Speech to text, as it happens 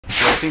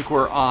think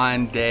we're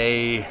on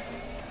day,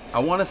 I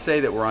want to say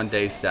that we're on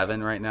day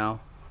 7 right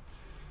now.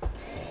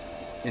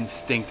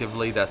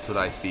 Instinctively, that's what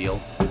I feel,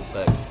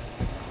 but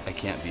I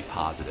can't be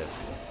positive.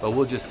 But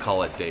we'll just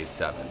call it day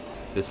 7.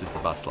 This is the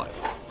bus life.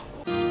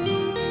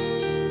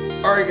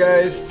 All right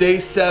guys,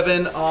 day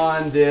 7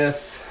 on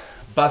this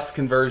bus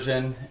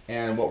conversion,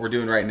 and what we're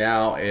doing right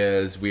now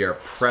is we are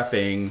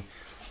prepping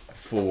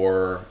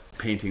for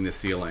painting the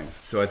ceiling.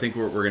 So I think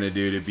what we're gonna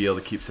do to be able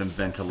to keep some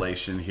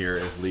ventilation here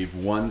is leave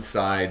one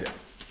side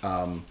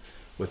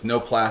with no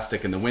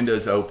plastic and the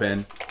windows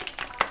open.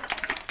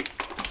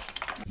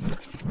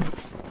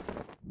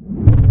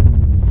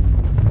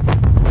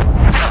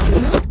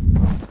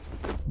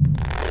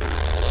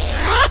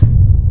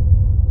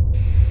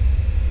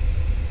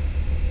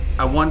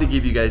 I wanted to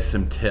give you guys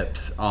some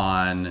tips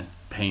on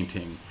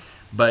painting,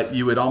 but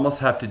you would almost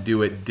have to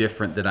do it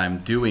different than I'm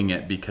doing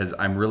it because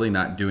I'm really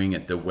not doing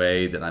it the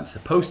way that I'm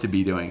supposed to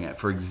be doing it.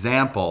 For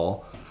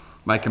example,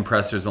 my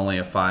compressor is only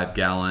a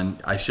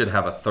 5-gallon. I should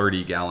have a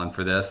 30-gallon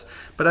for this,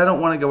 but I don't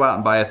want to go out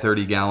and buy a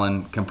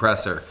 30-gallon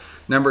compressor.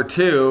 Number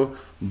 2,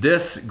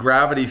 this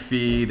gravity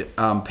feed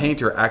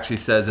painter actually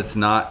says it's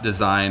not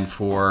designed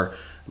for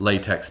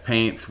latex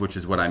paints, which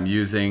is what I'm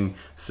using,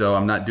 so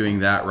I'm not doing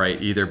that right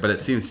either, but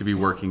it seems to be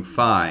working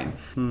fine.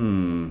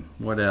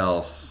 What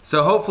else?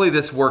 So hopefully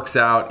this works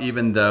out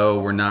even though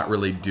we're not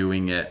really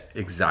doing it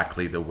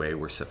exactly the way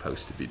we're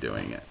supposed to be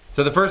doing it.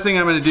 So the first thing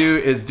I'm gonna do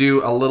is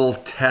do a little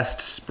test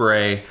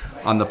spray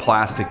on the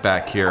plastic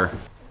back here.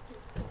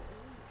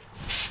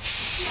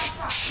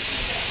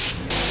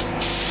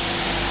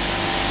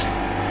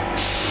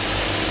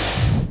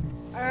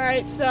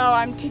 Alright, so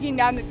I'm taking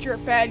down the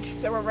drip edge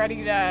so we're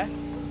ready to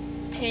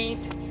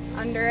paint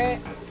under it.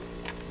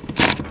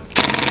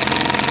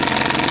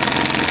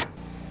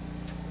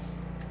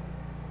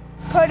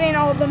 Putting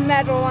all the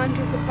metal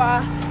under the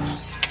bus.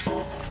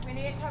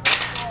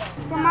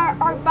 From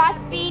our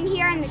bus being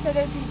here, and so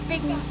there's these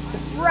big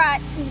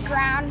ruts in the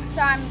ground,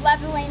 so I'm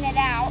leveling it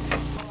out.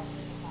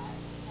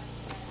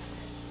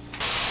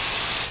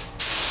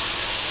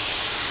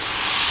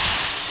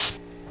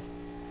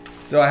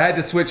 So I had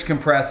to switch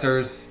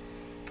compressors.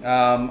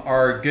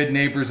 Our good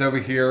neighbors over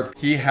here,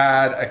 he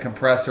had a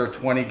compressor,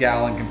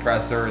 20-gallon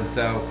compressor, and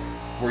so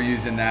we're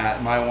using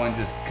that. My one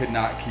just could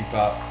not keep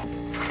up.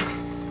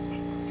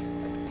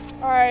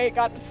 Alright,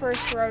 got the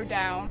first row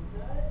down.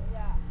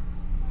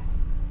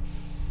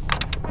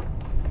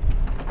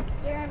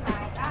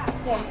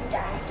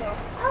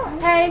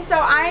 Hey, so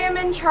I am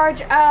in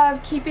charge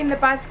of keeping the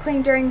bus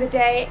clean during the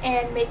day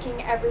and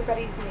making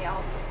everybody's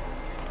meals.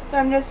 So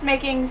I'm just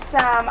making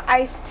some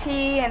iced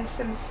tea and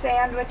some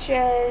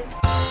sandwiches.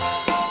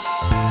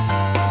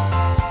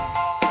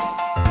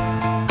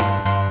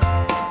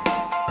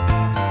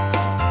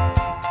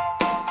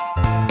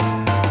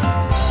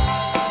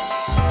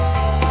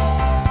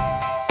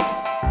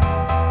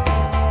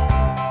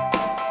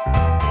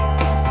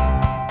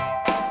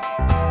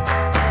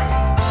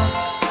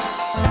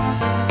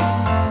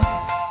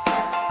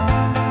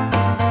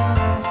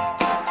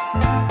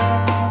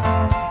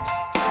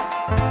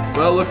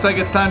 Well, it looks like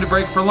it's time to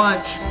break for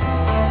lunch.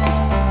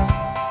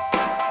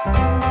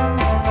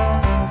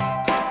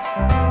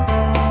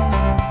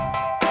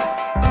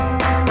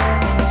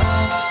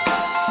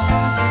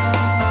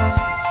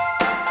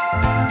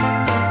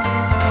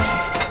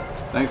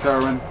 Thanks,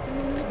 Arwen.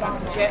 Want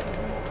some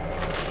chips?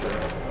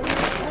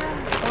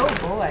 Oh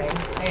boy.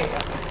 There you go.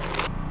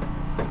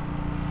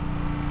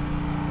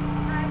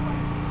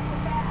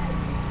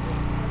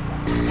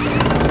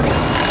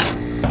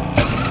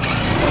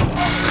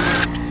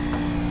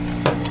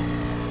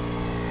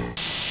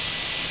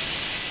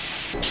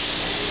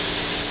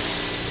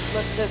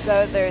 Looks as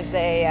though there's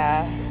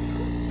a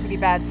pretty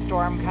bad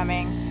storm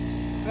coming.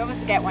 We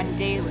almost get one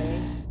daily.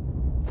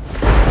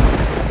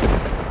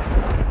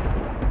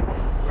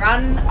 We're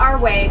on our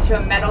way to a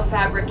metal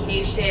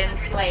fabrication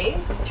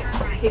place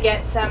to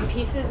get some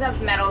pieces of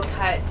metal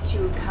cut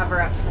to cover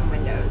up some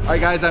windows. All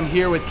right, guys, I'm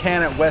here with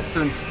Ken at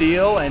Western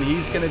Steel, and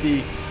he's going to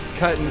be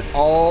cutting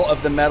all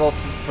of the metal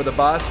for the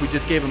bus. We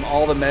just gave him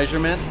all the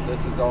measurements.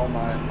 This is all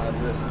my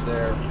list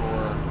there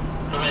for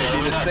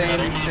maybe the same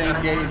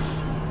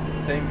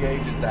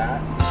gauge as that.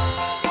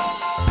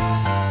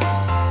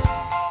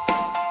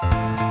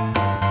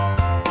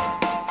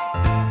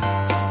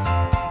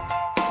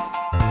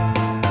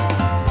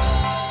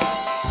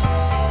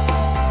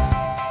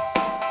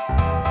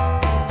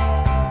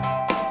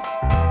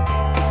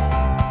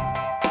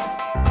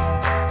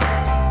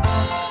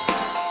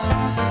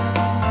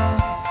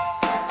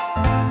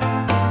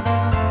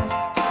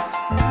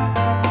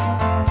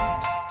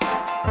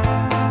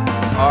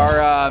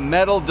 Our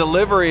metal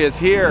delivery is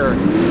here.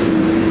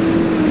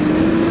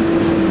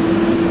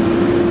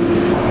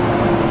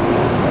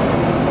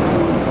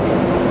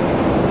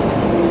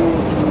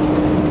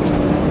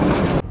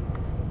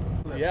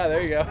 Yeah,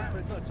 there you go.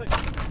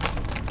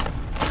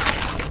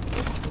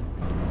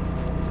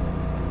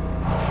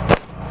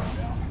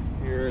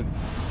 Here.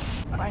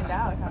 Find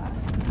out, huh?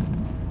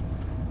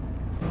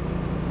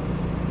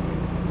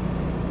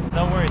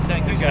 No worries,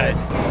 thank you guys.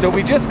 So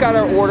we just got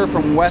our order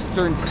from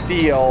Western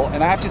Steel,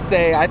 and I have to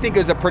say, I think it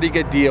was a pretty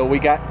good deal. We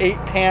got 8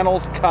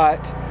 panels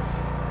cut,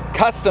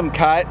 custom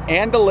cut,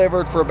 and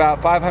delivered for about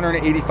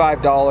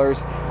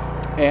 $585.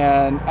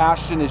 And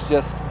Ashton is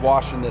just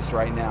washing this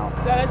right now.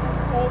 So this is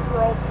cold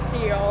rolled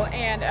steel,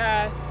 and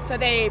so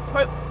they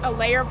put a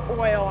layer of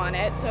oil on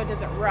it so it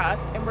doesn't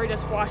rust, and we're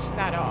just washing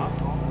that off.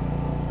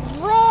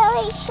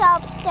 Really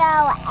sharp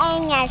though,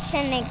 and I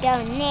shouldn't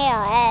go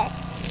near it.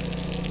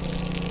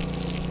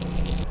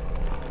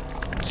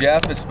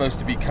 Jeff is supposed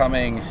to be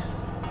coming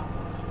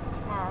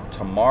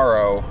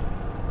tomorrow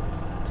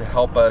to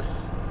help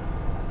us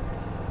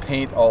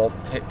paint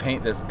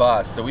this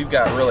bus. So we've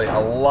got really a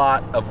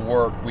lot of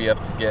work we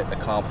have to get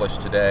accomplished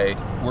today.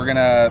 We're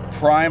gonna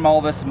prime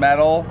all this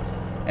metal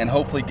and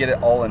hopefully get it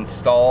all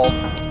installed.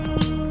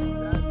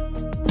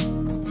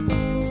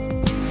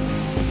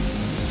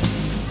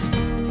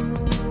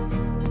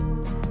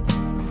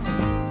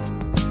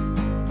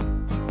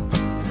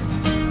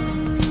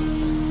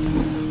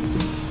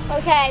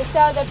 Okay,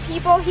 so the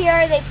people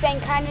here, they've been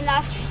kind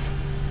enough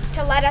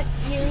to let us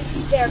use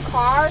their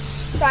car,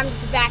 so I'm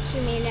just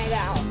vacuuming it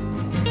out.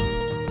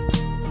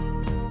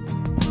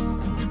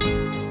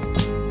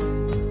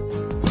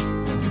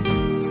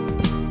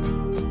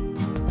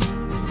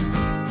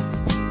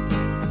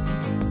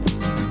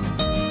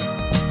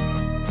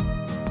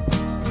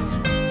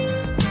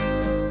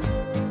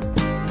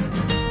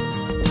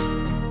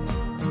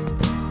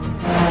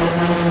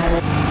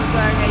 So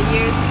I'm gonna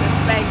use to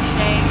spank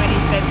Shane when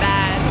he's been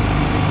bad.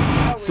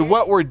 So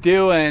what we're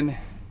doing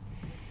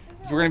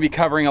is we're gonna be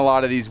covering a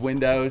lot of these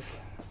windows.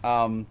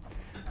 On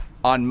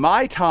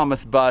my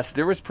Thomas bus,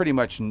 there was pretty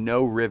much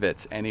no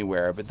rivets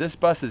anywhere, but this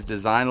bus is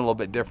designed a little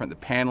bit different. The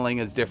paneling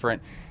is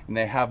different, and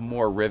they have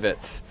more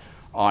rivets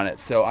on it.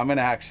 So I'm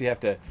gonna actually have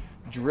to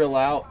drill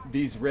out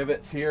these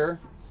rivets here,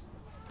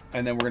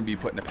 and then we're gonna be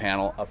putting a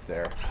panel up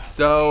there.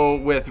 So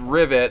with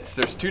rivets,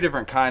 there's 2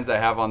 different kinds I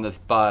have on this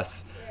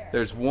bus.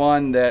 There's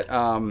one that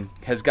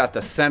has got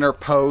the center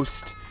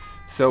post.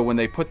 So when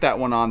they put that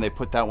one on, they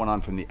put that one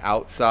on from the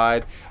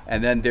outside.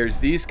 And then there's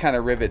these kind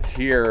of rivets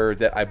here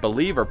that I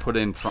believe are put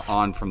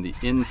on from the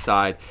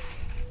inside.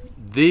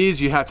 These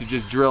you have to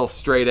just drill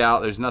straight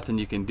out. There's nothing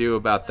you can do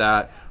about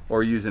that,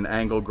 or use an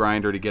angle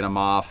grinder to get them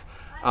off.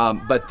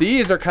 But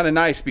these are kind of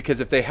nice because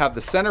if they have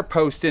the center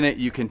post in it,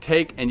 you can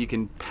take and you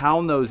can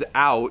pound those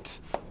out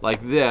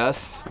like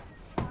this,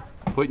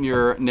 putting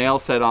your nail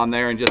set on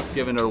there and just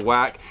giving it a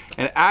whack.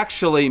 And it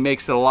actually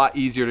makes it a lot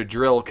easier to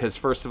drill because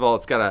first of all,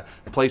 it's got a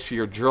place for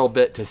your drill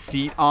bit to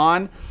seat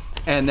on,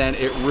 and then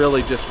it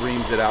really just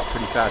reams it out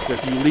pretty fast. But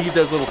if you leave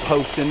those little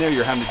posts in there,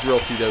 you're having to drill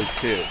through those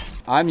too.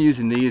 I'm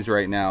using these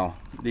right now.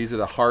 These are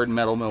the Hard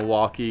Metal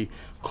Milwaukee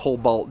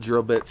Cobalt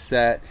drill bit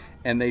set,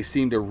 and they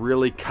seem to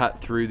really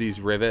cut through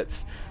these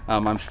rivets.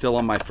 I'm still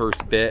on my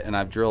first bit, and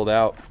I've drilled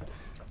out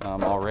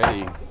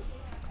already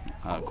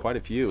quite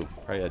a few,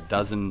 probably a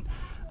dozen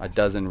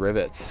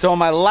rivets. So on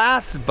my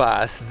last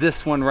bus,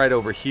 this one right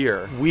over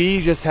here, we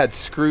just had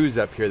screws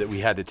up here that we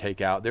had to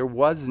take out. There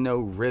was no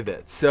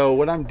rivets. So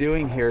what I'm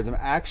doing here is I'm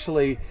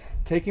actually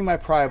taking my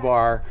pry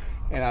bar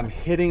and I'm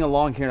hitting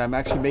along here, and I'm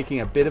actually making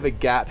a bit of a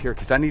gap here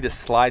because I need to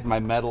slide my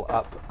metal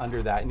up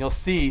under that. And you'll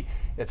see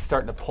it's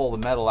starting to pull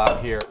the metal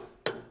out here.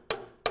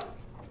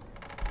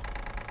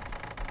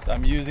 So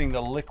I'm using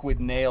the Liquid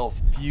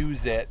Nails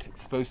Fuse It.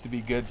 It's supposed to be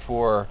good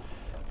for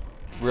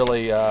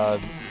really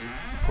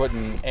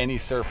putting any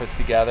surface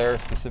together,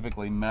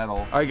 specifically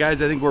metal. All right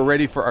guys, I think we're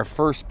ready for our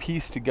first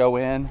piece to go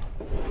in.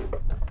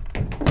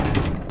 We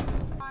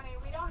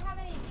don't have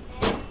any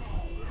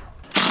mayonnaise.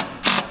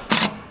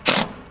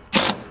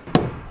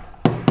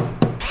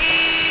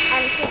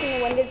 I'm taking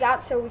the windows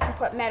out so we can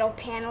put metal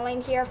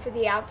paneling here for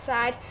the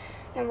outside,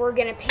 and we're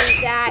gonna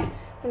paint that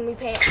when we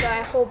paint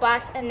the whole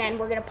bus, and then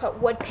we're gonna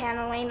put wood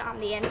paneling on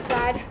the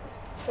inside.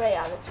 So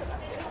yeah, that's what I'm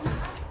doing.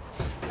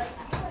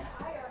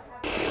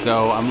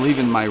 So I'm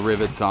leaving my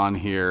rivets on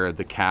here,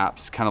 the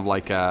caps, kind of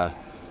like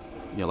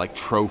like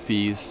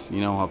trophies. You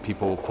know how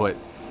people will put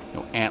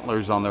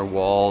antlers on their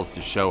walls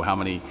to show how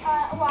many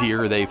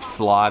deer they've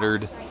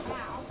slaughtered.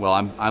 Well,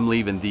 I'm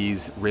leaving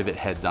these rivet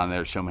heads on there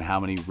to show me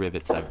how many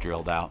rivets I've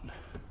drilled out.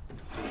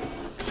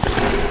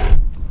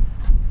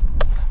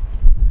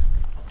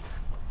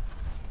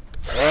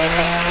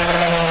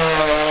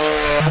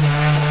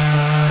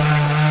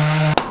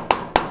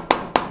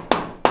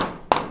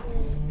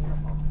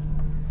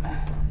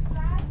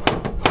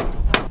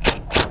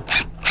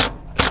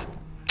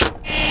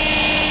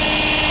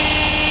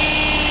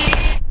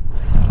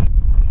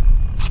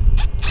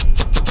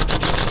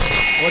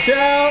 Watch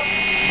out!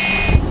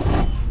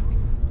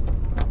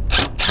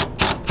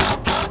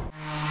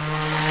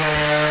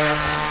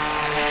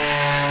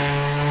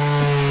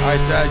 All right,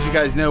 so as you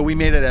guys know, we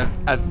made it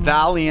a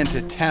valiant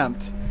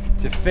attempt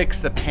to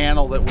fix the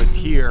panel that was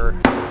here,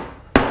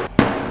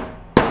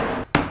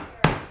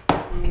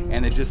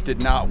 and it just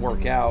did not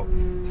work out.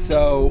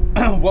 So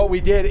what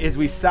we did is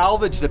we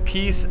salvaged a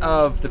piece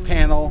of the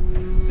panel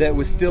that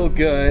was still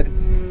good,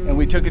 and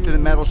we took it to the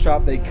metal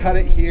shop, they cut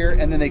it here,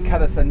 and then they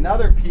cut us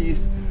another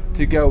piece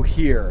to go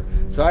here.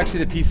 So actually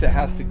the piece that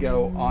has to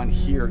go on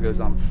here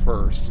goes on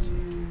first.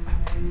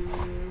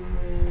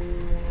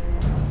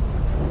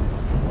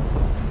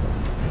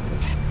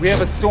 We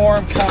have a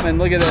storm coming,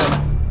 look at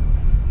this.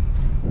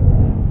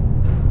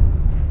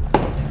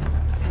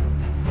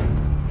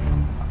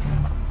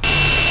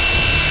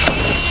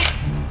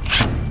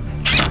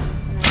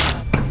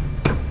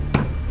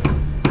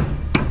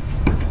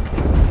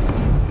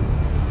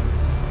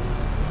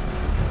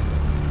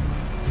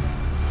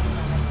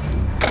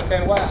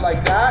 And what,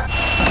 like that?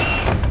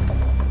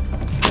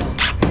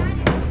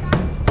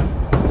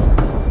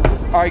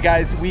 All right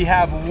guys, we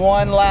have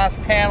one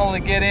last panel to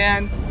get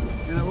in,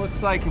 and it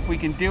looks like if we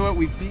can do it,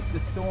 we beat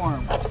the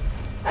storm.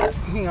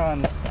 Hang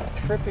on,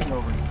 tripping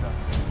over stuff.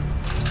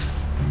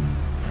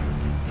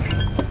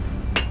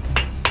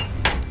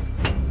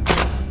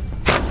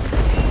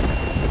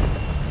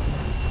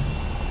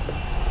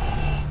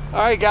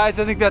 All right guys,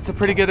 I think that's a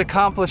pretty good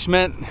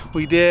accomplishment.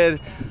 We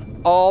did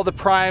all the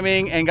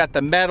priming and got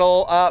the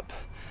metal up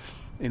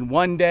in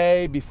one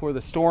day before the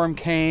storm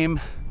came.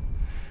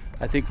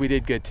 I think we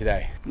did good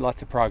today.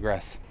 Lots of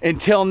progress.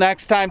 Until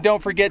next time,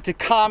 don't forget to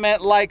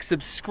comment, like,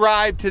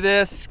 subscribe to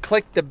this,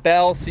 click the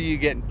bell so you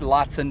get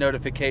lots of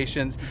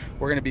notifications.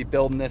 We're gonna be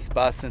building this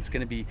bus and it's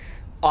gonna be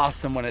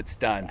awesome when it's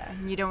done.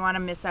 You don't want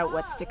to miss out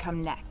what's to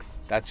come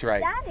next. That's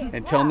right.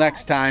 Until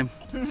next time,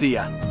 see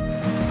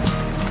ya.